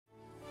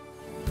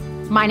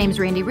My name is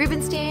Randy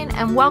Rubenstein,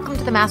 and welcome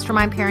to the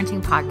Mastermind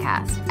Parenting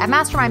Podcast. At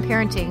Mastermind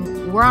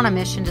Parenting, we're on a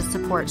mission to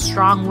support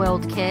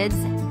strong-willed kids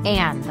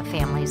and the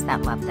families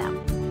that love them.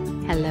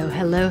 Hello,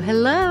 hello,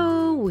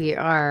 hello. We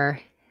are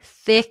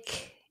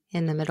thick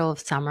in the middle of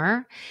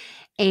summer.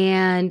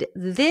 And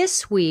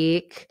this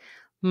week,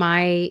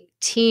 my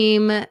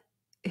team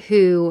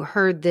who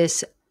heard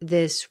this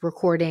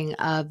recording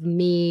of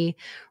me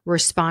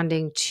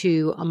responding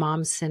to a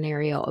mom's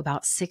scenario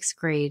about sixth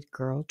grade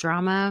girl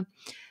drama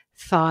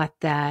thought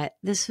that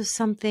this was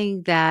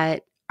something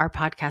that our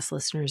podcast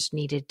listeners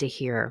needed to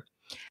hear.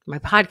 My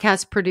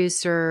podcast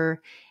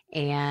producer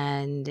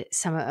and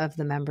some of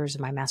the members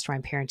of my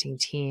Mastermind Parenting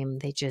team,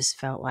 they just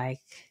felt like,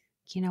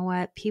 you know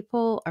what,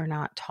 people are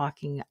not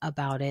talking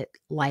about it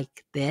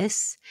like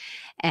this.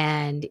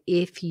 And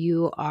if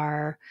you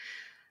are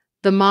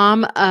the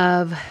mom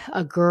of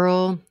a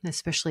girl,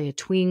 especially a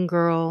tween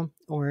girl,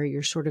 or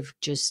you're sort of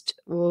just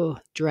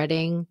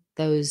dreading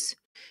those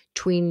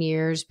tween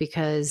years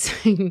because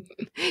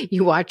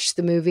you watch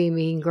the movie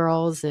Mean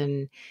Girls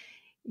and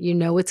you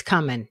know it's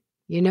coming.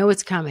 You know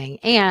it's coming.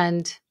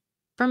 And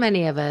for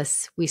many of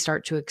us, we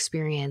start to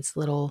experience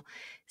little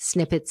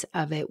snippets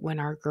of it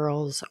when our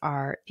girls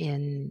are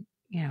in,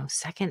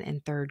 second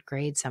and third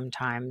grade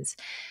sometimes.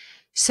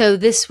 So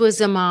this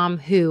was a mom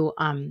who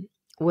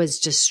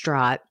was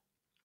distraught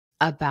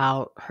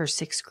about her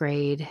sixth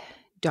grade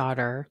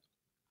daughter.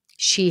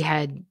 She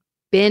had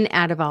been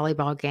at a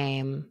volleyball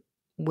game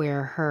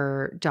where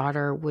her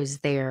daughter was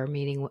there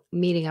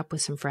meeting up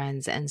with some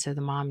friends. And so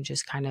the mom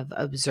just kind of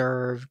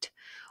observed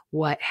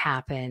what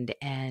happened.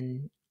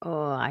 And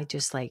I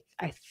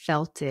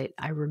felt it.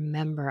 I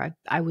remember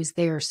I was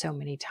there so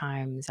many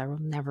times. I will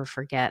never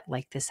forget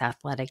this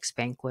athletics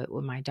banquet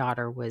when my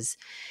daughter was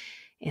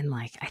in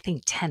I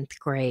think 10th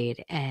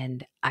grade.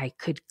 And I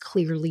could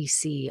clearly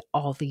see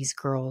all these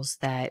girls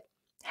that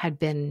had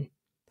been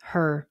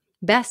her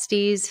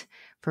besties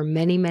for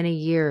many, many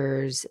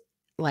years.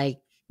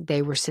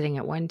 They were sitting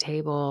at one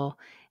table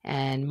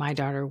and my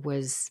daughter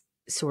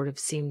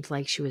seemed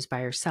like she was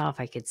by herself.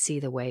 I could see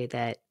the way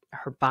that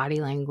her body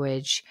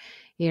language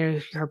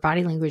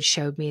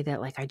showed me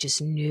that I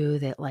just knew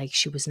that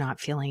she was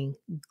not feeling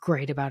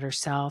great about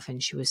herself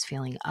and she was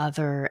feeling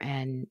other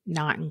and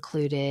not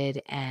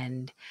included.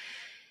 And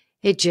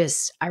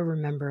I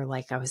remember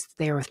I was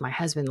there with my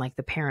husband,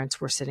 the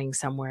parents were sitting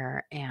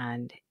somewhere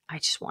and I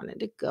just wanted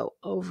to go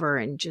over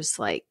and just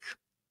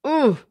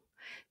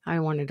I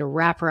wanted to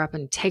wrap her up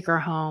and take her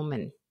home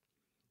and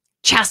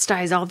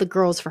chastise all the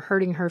girls for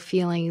hurting her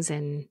feelings.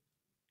 And,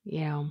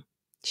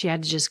 she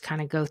had to just kind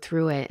of go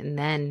through it. And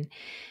then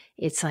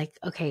it's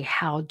okay,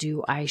 how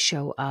do I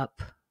show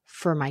up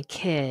for my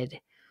kid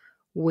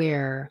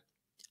where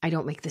I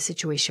don't make the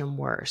situation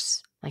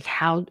worse?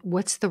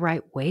 What's the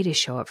right way to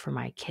show up for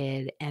my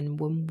kid? And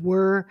when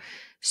we're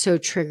so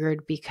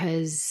triggered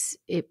because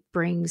it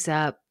brings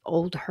up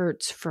old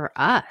hurts for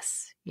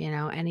us,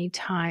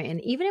 anytime,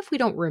 and even if we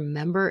don't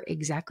remember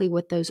exactly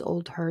what those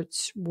old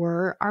hurts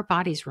were, our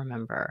bodies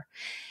remember.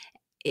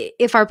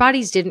 If our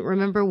bodies didn't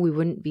remember, we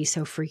wouldn't be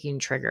so freaking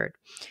triggered.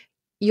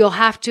 You'll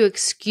have to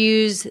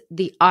excuse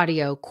the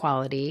audio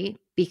quality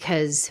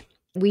because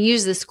we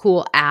use this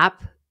cool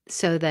app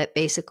so that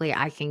basically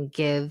I can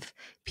give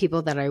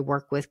people that I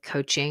work with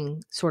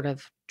coaching sort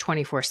of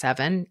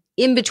 24/7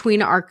 in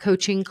between our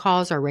coaching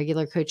calls, our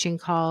regular coaching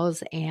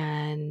calls.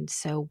 And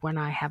so when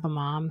I have a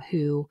mom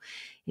who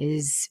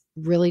is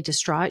really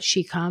distraught,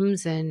 she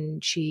comes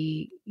and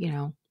she,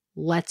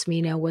 lets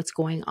me know what's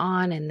going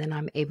on. And then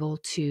I'm able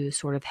to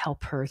sort of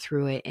help her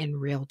through it in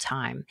real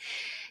time.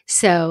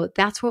 So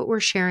that's what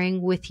we're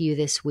sharing with you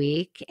this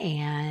week.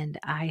 And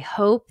I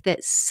hope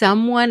that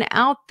someone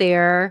out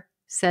there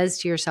says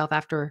to yourself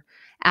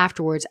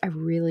afterwards, I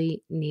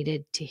really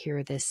needed to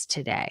hear this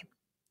today.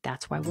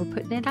 That's why we're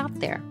putting it out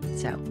there.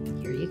 So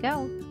here you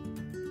go.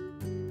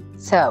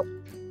 So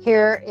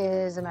here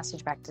is a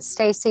message back to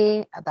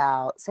Stacy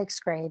about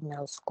sixth grade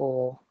middle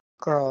school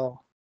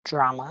girl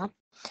drama.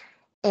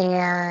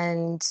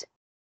 And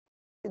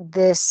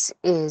this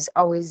is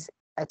always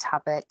a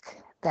topic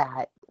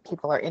that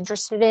people are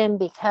interested in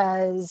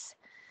because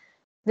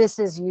this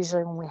is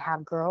usually when we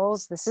have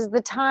girls. This is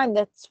the time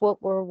that's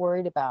what we're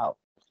worried about.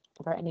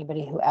 For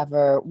anybody who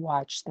ever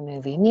watched the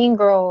movie Mean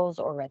Girls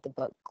or read the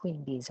book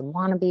Queen Bees and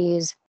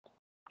Wannabes,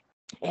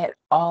 it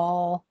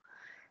all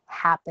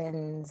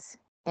happens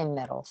in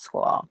middle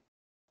school.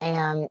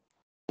 And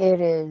it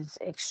is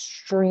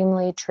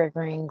extremely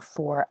triggering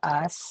for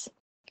us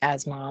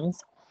as moms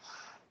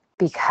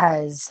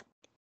because,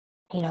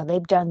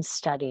 they've done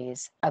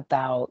studies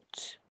about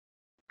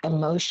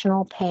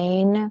emotional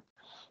pain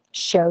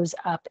shows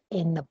up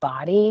in the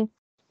body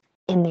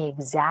in the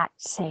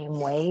exact same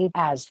way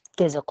as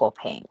physical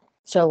pain.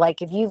 So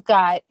if you've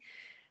got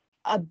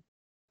a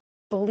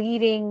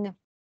bleeding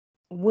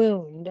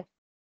wound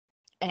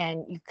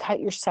and you cut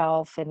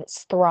yourself and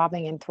it's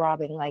throbbing and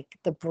throbbing,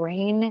 the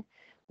brain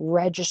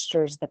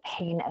registers the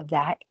pain of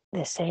that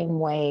the same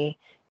way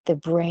the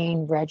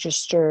brain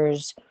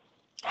registers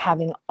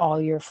having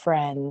all your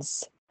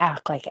friends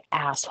act like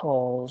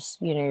assholes.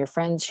 You know, your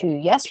friends who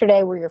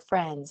yesterday were your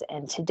friends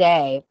and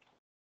today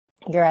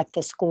you're at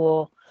the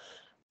school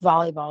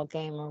volleyball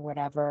game or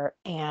whatever,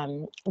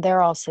 and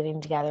they're all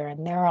sitting together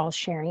and they're all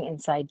sharing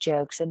inside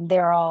jokes and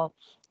they're all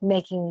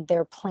making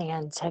their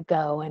plan to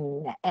go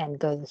and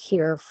go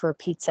here for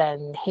pizza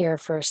and here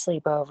for a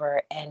sleepover,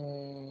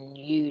 and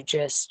you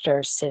just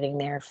are sitting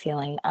there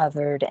feeling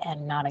othered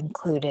and not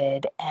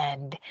included.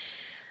 And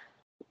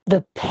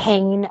the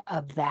pain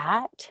of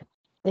that,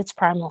 it's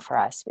primal for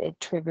us. It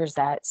triggers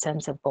that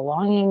sense of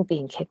belonging,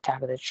 being kicked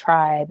out of the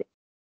tribe.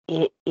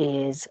 It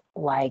is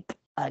like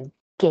a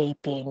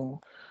gaping,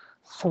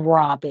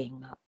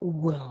 throbbing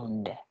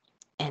wound,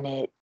 and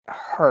it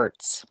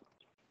hurts,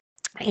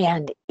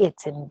 and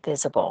it's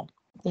invisible.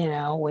 You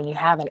know, when you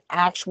have an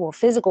actual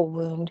physical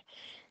wound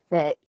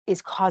that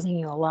is causing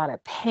you a lot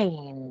of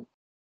pain,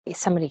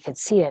 somebody could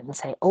see it and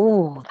say,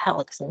 oh, that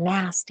looks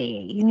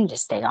nasty. You need to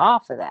stay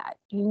off of that.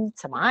 You need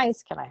some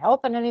ice. Can I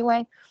help in any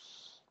way?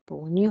 But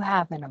when you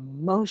have an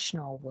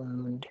emotional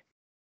wound,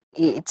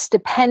 it's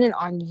dependent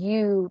on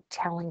you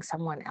telling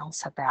someone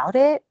else about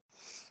it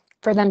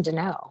for them to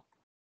know.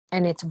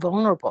 And it's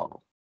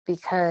vulnerable,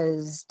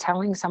 because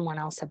telling someone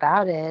else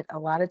about it, a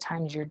lot of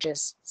times you're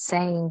just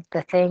saying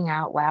the thing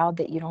out loud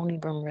that you don't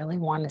even really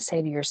want to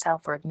say to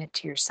yourself or admit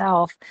to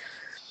yourself.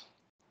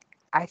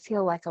 I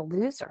feel like a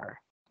loser.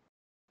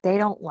 They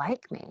don't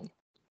like me.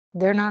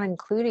 They're not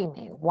including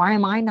me. Why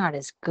am I not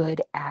as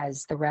good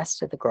as the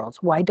rest of the girls?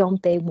 Why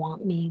don't they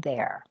want me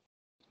there?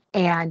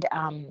 And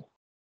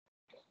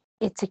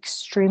it's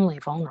extremely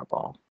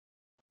vulnerable,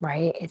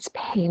 right? It's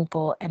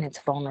painful and it's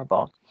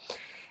vulnerable.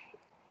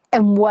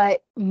 And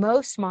what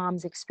most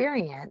moms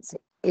experience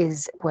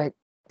is what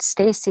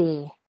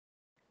Stacy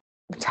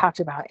talked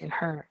about in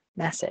her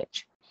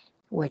message,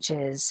 which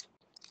is,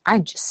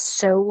 I'm just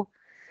so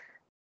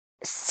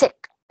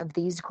sick of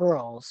these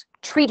girls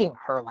treating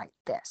her like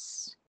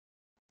this.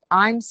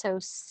 I'm so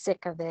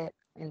sick of it.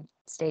 And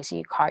Stacy,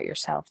 you caught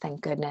yourself,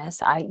 thank goodness.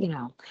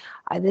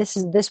 This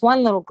is this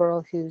one little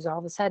girl who's all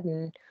of a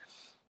sudden,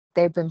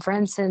 they've been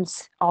friends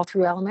since all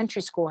through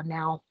elementary school, and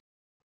now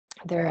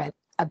they're at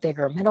a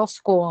bigger middle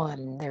school,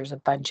 and there's a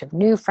bunch of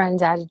new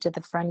friends added to the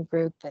friend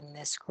group, and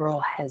this girl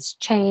has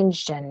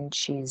changed, and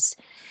she's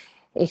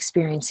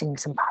experiencing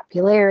some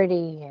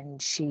popularity, and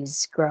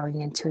she's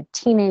growing into a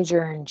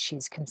teenager, and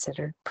she's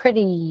considered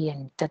pretty,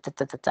 and da da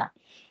da da da.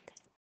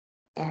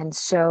 And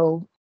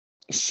so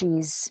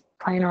she's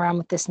playing around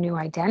with this new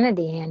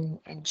identity,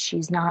 and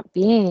she's not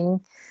being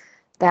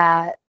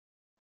that,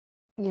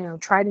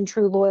 tried and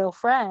true loyal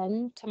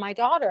friend to my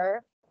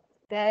daughter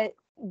that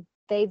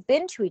they've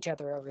been to each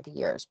other over the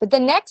years. But the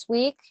next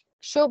week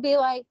she'll be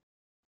like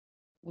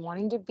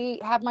wanting to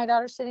have my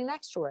daughter sitting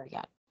next to her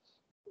again.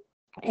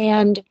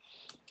 And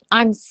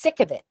I'm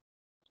sick of it.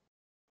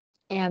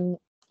 And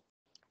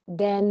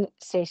then,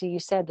 Stacey, you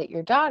said that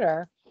your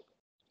daughter,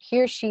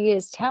 here she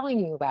is telling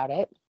you about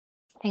it.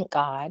 Thank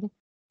God.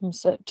 I'm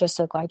just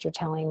so glad you're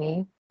telling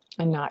me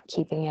and not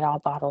keeping it all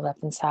bottled up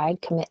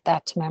inside. Commit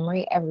that to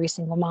memory. Every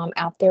single mom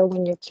out there,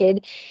 when your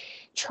kid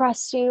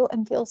trusts you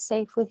and feels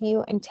safe with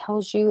you and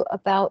tells you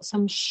about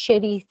some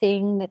shitty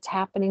thing that's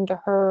happening to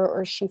her,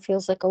 or she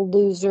feels like a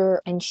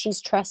loser and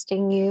she's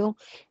trusting you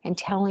and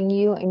telling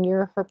you, and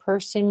you're her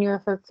person,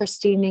 you're her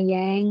Christina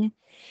Yang,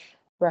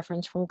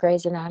 reference from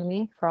Grey's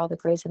Anatomy for all the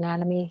Grey's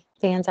Anatomy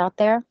fans out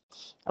there.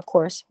 Of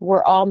course,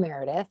 we're all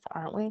Meredith,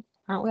 aren't we?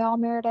 Aren't we all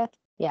Meredith?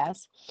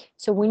 Yes.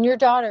 So when your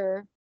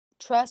daughter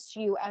trusts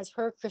you as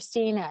her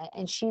Christina,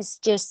 and she's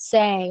just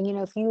saying,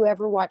 if you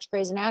ever watch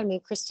Grey's Anatomy,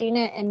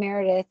 Christina and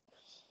Meredith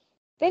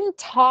then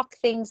talk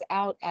things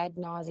out ad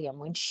nauseum.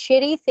 When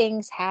shitty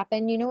things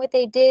happen, you know what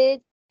they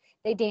did?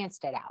 They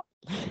danced it out.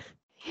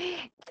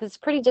 Because it's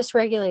pretty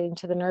dysregulating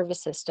to the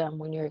nervous system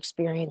when you're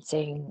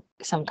experiencing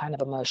some kind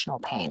of emotional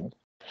pain.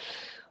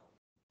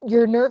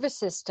 Your nervous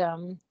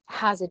system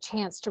has a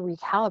chance to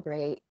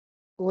recalibrate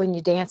when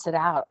you dance it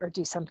out or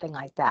do something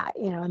like that.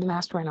 In the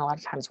mastermind, a lot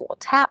of times we'll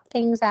tap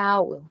things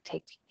out.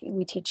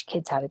 We teach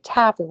kids how to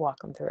tap. We walk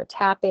them through a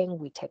tapping.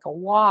 We take a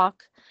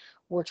walk.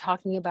 We're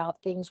talking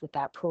about things with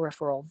that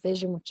peripheral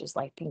vision, which is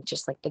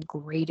just like the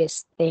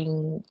greatest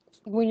thing.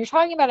 When you're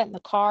talking about it in the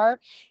car,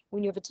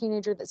 when you have a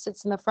teenager that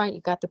sits in the front,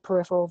 you've got the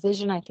peripheral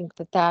vision. I think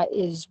that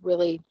is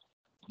really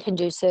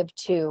conducive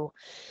to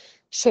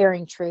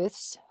sharing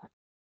truths.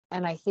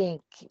 And I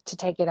think to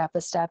take it up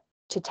a step,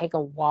 to take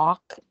a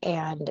walk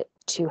and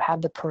to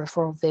have the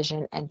peripheral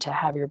vision and to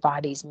have your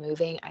bodies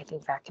moving, I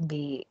think that can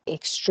be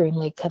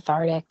extremely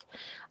cathartic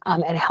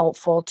and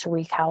helpful to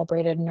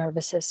recalibrate a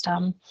nervous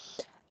system.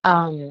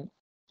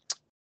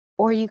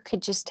 Or you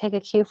could just take a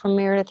cue from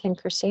Meredith and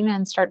Christina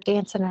and start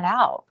dancing it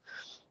out.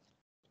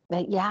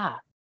 But yeah,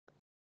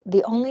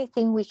 the only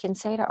thing we can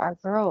say to our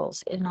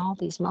girls in all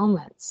these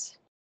moments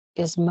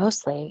is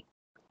mostly,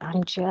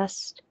 I'm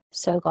just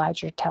so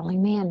glad you're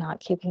telling me and not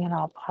keeping it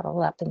all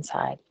bottled up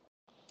inside.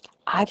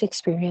 I've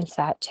experienced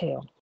that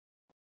too.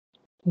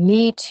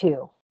 Me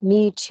too.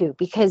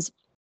 Because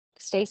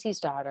Stacy's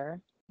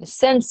daughter,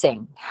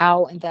 sensing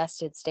how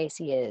invested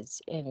Stacy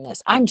is in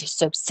this. I'm just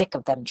so sick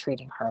of them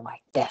treating her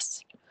like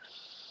this.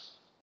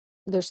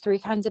 There's three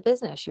kinds of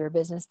business: your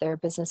business, their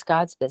business,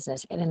 God's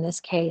business. And in this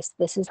case,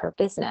 this is her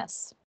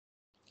business.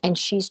 And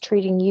she's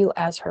treating you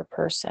as her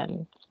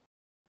person.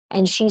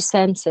 And she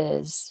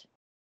senses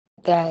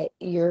that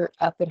you're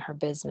up in her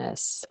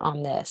business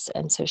on this.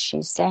 And so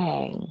she's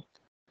saying,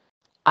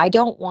 I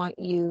don't want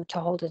you to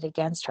hold it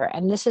against her.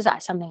 And this is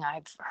something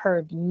I've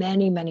heard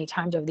many, many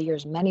times over the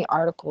years. Many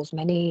articles,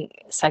 many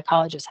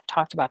psychologists have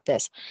talked about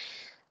this,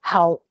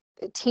 how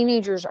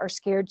teenagers are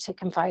scared to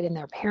confide in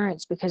their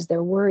parents because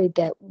they're worried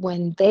that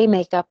when they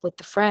make up with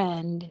the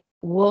friend,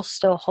 we'll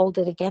still hold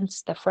it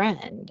against the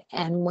friend.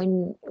 And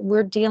when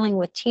we're dealing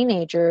with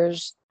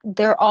teenagers,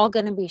 they're all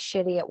going to be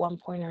shitty at one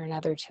point or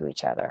another to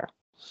each other.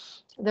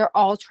 They're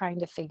all trying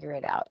to figure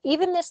it out.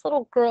 Even this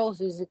little girl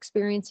who's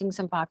experiencing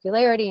some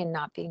popularity and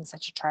not being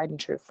such a tried and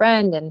true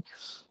friend and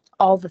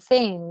all the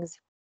things,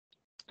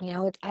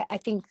 I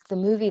think the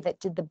movie that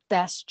did the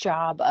best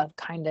job of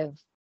kind of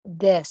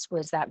this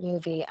was that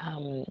movie,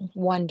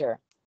 Wonder.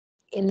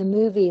 In the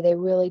movie, they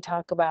really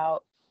talk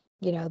about,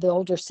 the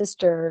older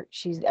sister,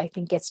 I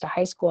think gets to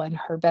high school, and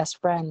her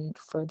best friend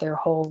for their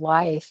whole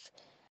life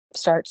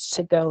starts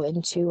to go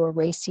into a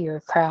racier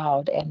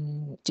crowd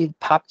and do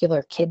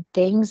popular kid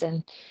things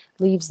and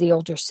leaves the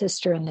older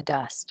sister in the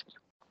dust,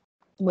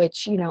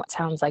 which, it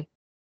sounds like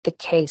the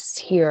case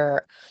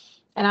here.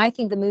 And I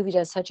think the movie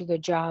does such a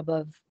good job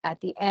of, at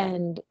the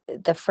end,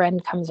 the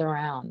friend comes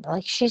around.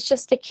 Like, she's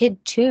just a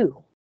kid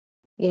too,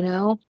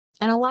 And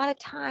a lot of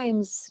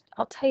times,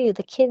 I'll tell you,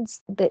 the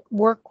kids that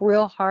work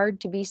real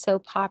hard to be so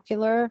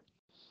popular,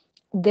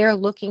 they're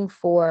looking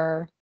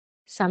for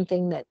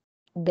something that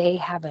they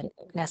haven't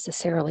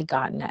necessarily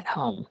gotten at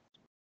home.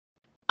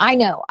 I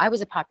know, I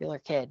was a popular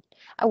kid.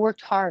 I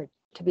worked hard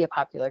to be a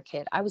popular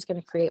kid. I was going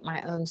to create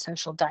my own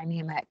social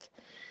dynamic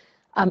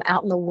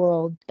out in the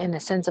world in a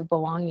sense of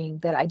belonging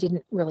that I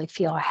didn't really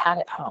feel I had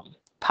at home.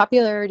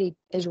 Popularity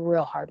is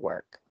real hard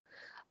work.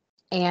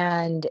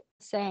 And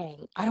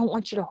saying, I don't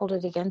want you to hold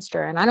it against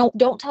her. And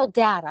don't tell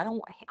dad. I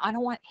don't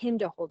want him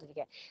to hold it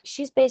against.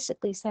 She's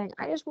basically saying,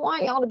 I just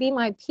want y'all to be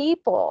my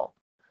people.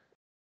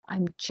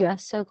 I'm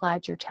just so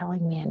glad you're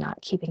telling me and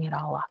not keeping it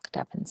all locked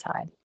up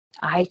inside.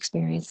 I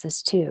experienced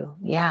this too.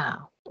 Yeah.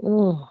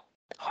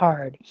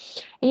 Hard.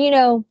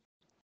 And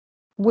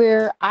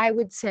where I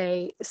would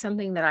say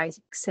something that I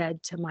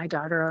said to my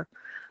daughter,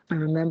 I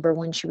remember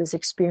when she was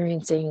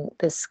experiencing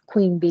this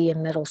queen bee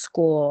in middle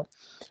school,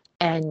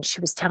 and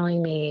she was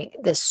telling me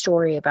this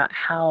story about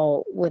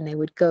how when they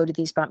would go to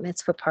these bat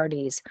mitzvah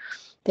parties,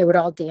 they would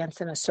all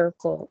dance in a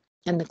circle,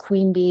 and the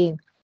queen bee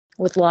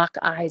would lock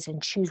eyes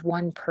and choose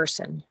one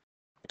person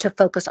to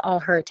focus all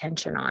her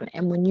attention on.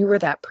 And when you were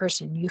that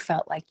person, you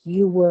felt like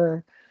you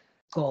were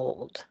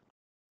gold.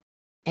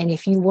 And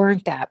if you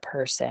weren't that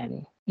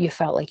person, you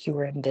felt like you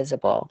were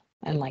invisible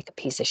and like a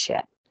piece of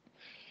shit.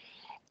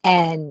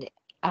 And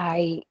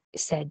I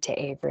said to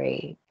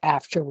Avery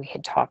after we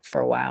had talked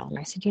for a while, and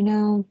I said,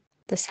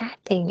 the sad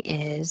thing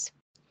is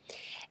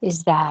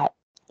that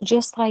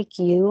just like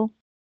you,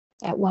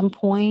 at one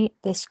point,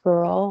 this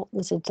girl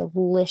was a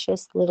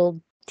delicious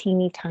little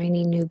teeny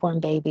tiny newborn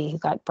baby who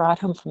got brought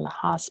home from the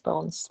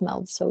hospital and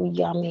smelled so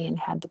yummy and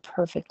had the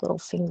perfect little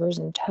fingers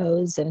and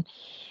toes. And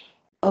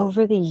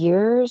over the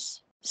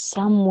years,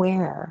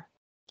 somewhere,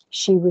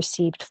 she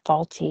received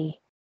faulty,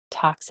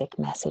 toxic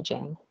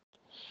messaging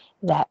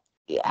that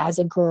as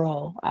a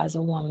girl, as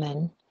a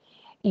woman,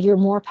 you're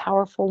more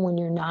powerful when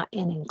you're not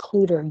an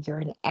includer, you're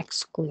an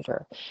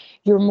excluder.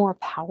 You're more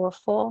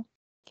powerful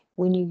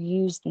when you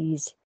use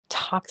these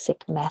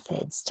toxic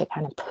methods to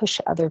kind of push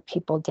other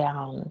people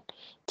down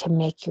to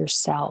make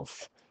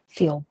yourself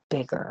feel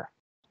bigger.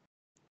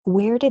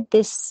 Where did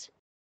this,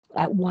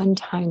 at one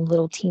time,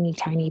 little teeny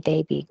tiny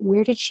baby,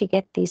 where did she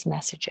get these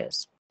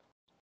messages?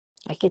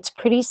 Like, it's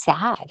pretty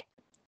sad,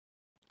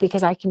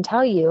 because I can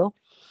tell you,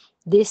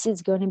 this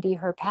is going to be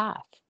her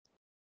path.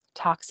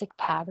 Toxic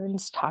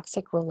patterns,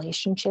 toxic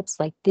relationships,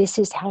 like this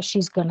is how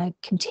she's going to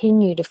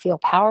continue to feel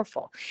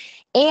powerful.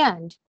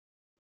 And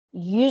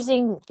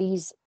using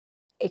these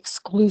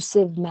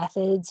exclusive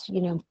methods,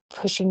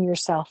 pushing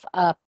yourself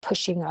up,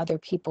 pushing other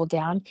people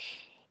down,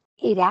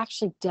 it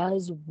actually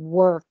does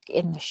work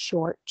in the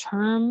short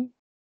term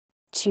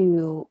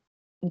to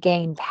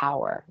gain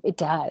power. It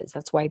does.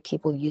 That's why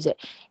people use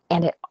it.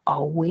 And it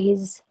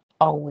always,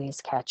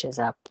 always catches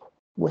up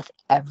with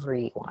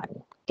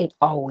everyone. It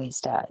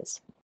always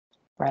does.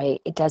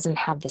 Right? It doesn't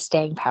have the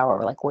staying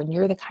power. Like when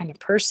you're the kind of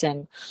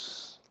person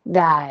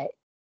that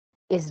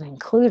is an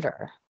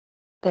includer,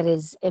 that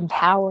is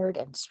empowered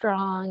and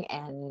strong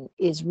and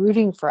is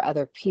rooting for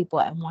other people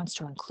and wants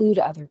to include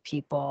other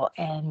people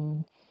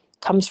and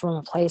comes from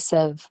a place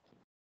of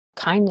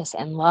kindness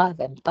and love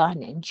and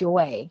fun and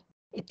joy,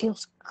 it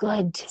feels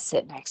good to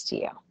sit next to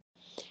you.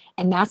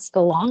 And that's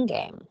the long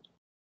game.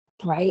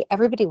 Right?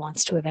 Everybody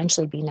wants to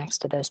eventually be next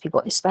to those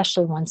people,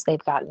 especially once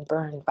they've gotten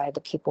burned by the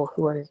people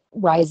who are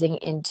rising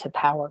into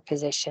power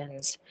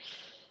positions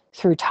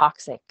through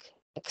toxic,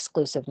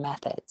 exclusive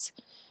methods.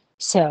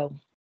 So,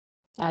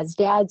 as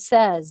Dad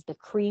says, the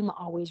cream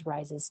always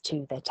rises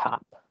to the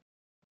top.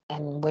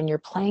 And when you're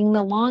playing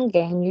the long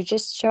game, you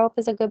just show up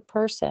as a good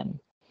person.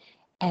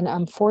 And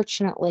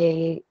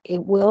unfortunately,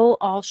 it will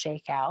all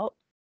shake out.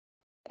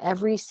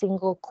 Every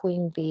single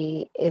queen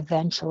bee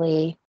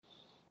eventually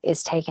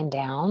is taken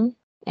down.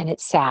 And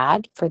it's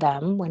sad for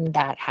them when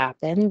that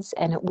happens.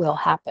 And it will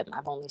happen.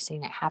 I've only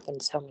seen it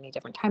happen so many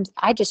different times.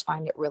 I just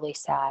find it really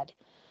sad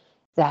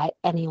that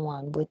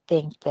anyone would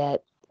think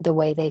that the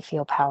way they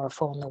feel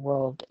powerful in the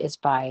world is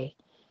by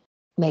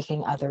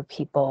making other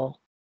people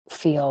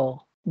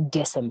feel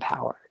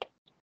disempowered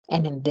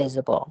and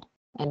invisible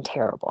and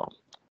terrible.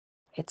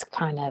 It's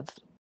kind of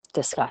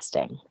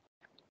disgusting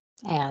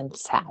and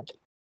sad.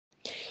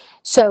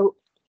 So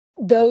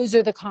those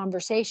are the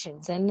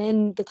conversations. And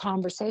then the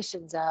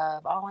conversations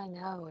of, all I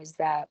know is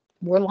that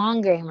we're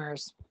long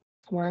gamers,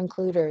 we're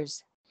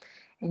includers,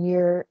 and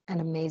you're an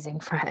amazing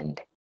friend.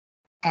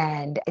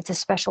 And it's a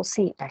special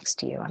seat next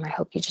to you. And I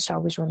hope you just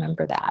always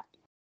remember that,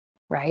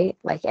 right?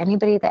 Like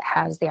anybody that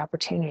has the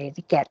opportunity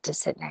to get to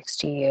sit next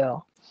to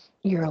you,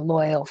 you're a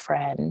loyal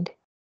friend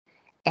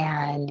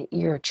and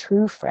you're a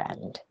true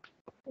friend.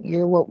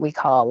 You're what we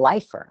call a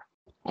lifer.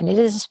 And it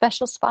is a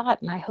special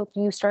spot. And I hope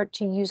you start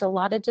to use a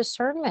lot of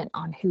discernment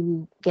on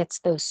who gets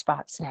those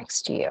spots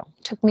next to you.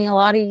 It took me a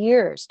lot of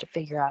years to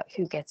figure out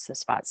who gets the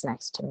spots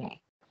next to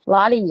me. A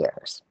lot of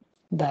years.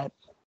 But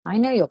I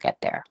know you'll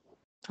get there.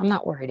 I'm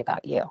not worried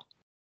about you.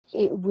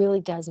 It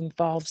really does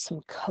involve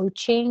some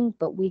coaching,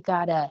 but we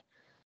got to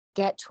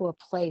get to a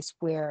place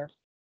where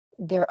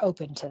they're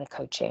open to the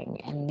coaching.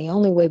 And the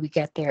only way we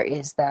get there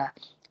is the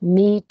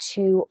me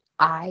too,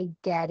 I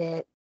get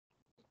it.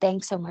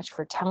 Thanks so much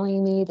for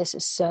telling me. This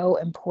is so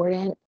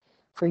important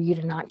for you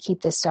to not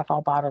keep this stuff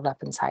all bottled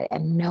up inside.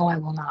 And no, I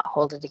will not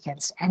hold it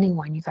against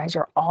anyone. You guys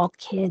are all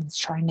kids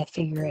trying to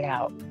figure it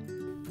out.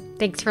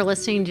 Thanks for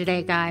listening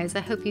today, guys.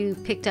 I hope you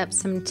picked up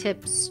some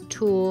tips,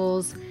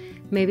 tools,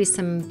 maybe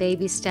some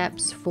baby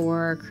steps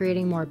for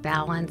creating more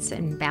balance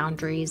and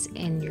boundaries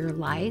in your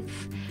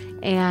life.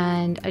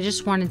 And I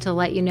just wanted to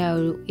let you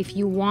know, if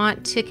you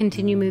want to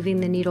continue moving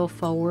the needle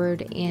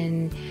forward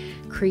in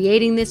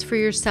creating this for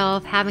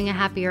yourself, having a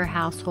happier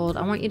household,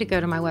 I want you to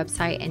go to my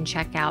website and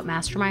check out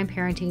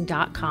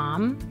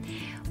mastermindparenting.com.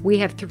 We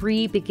have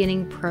 3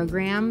 beginning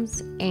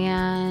programs,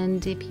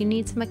 and if you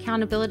need some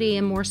accountability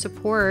and more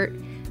support,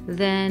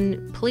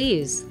 then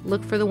please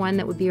look for the one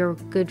that would be a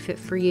good fit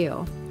for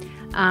you.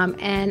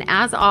 And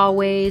as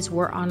always,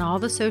 we're on all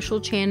the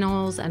social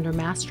channels under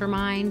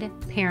Mastermind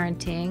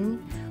Parenting.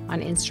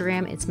 On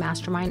Instagram, it's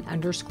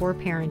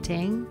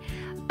mastermind_parenting.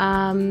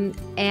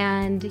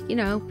 And, you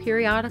know,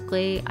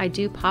 periodically I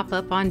do pop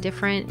up on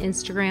different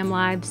Instagram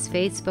lives,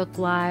 Facebook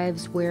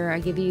lives, where I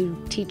give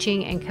you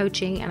teaching and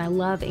coaching, and I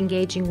love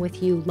engaging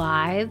with you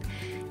live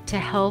to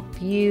help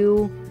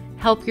you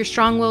help your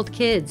strong-willed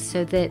kids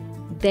so that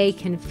they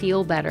can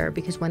feel better,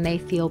 because when they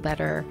feel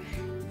better,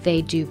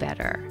 they do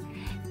better.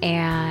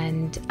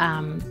 And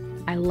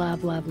I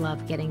love, love,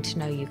 love getting to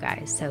know you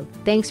guys. So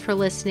thanks for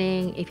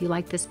listening. If you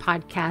like this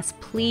podcast,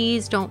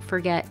 please don't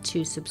forget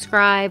to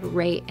subscribe,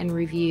 rate, and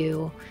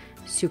review.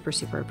 Super,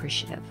 super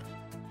appreciative.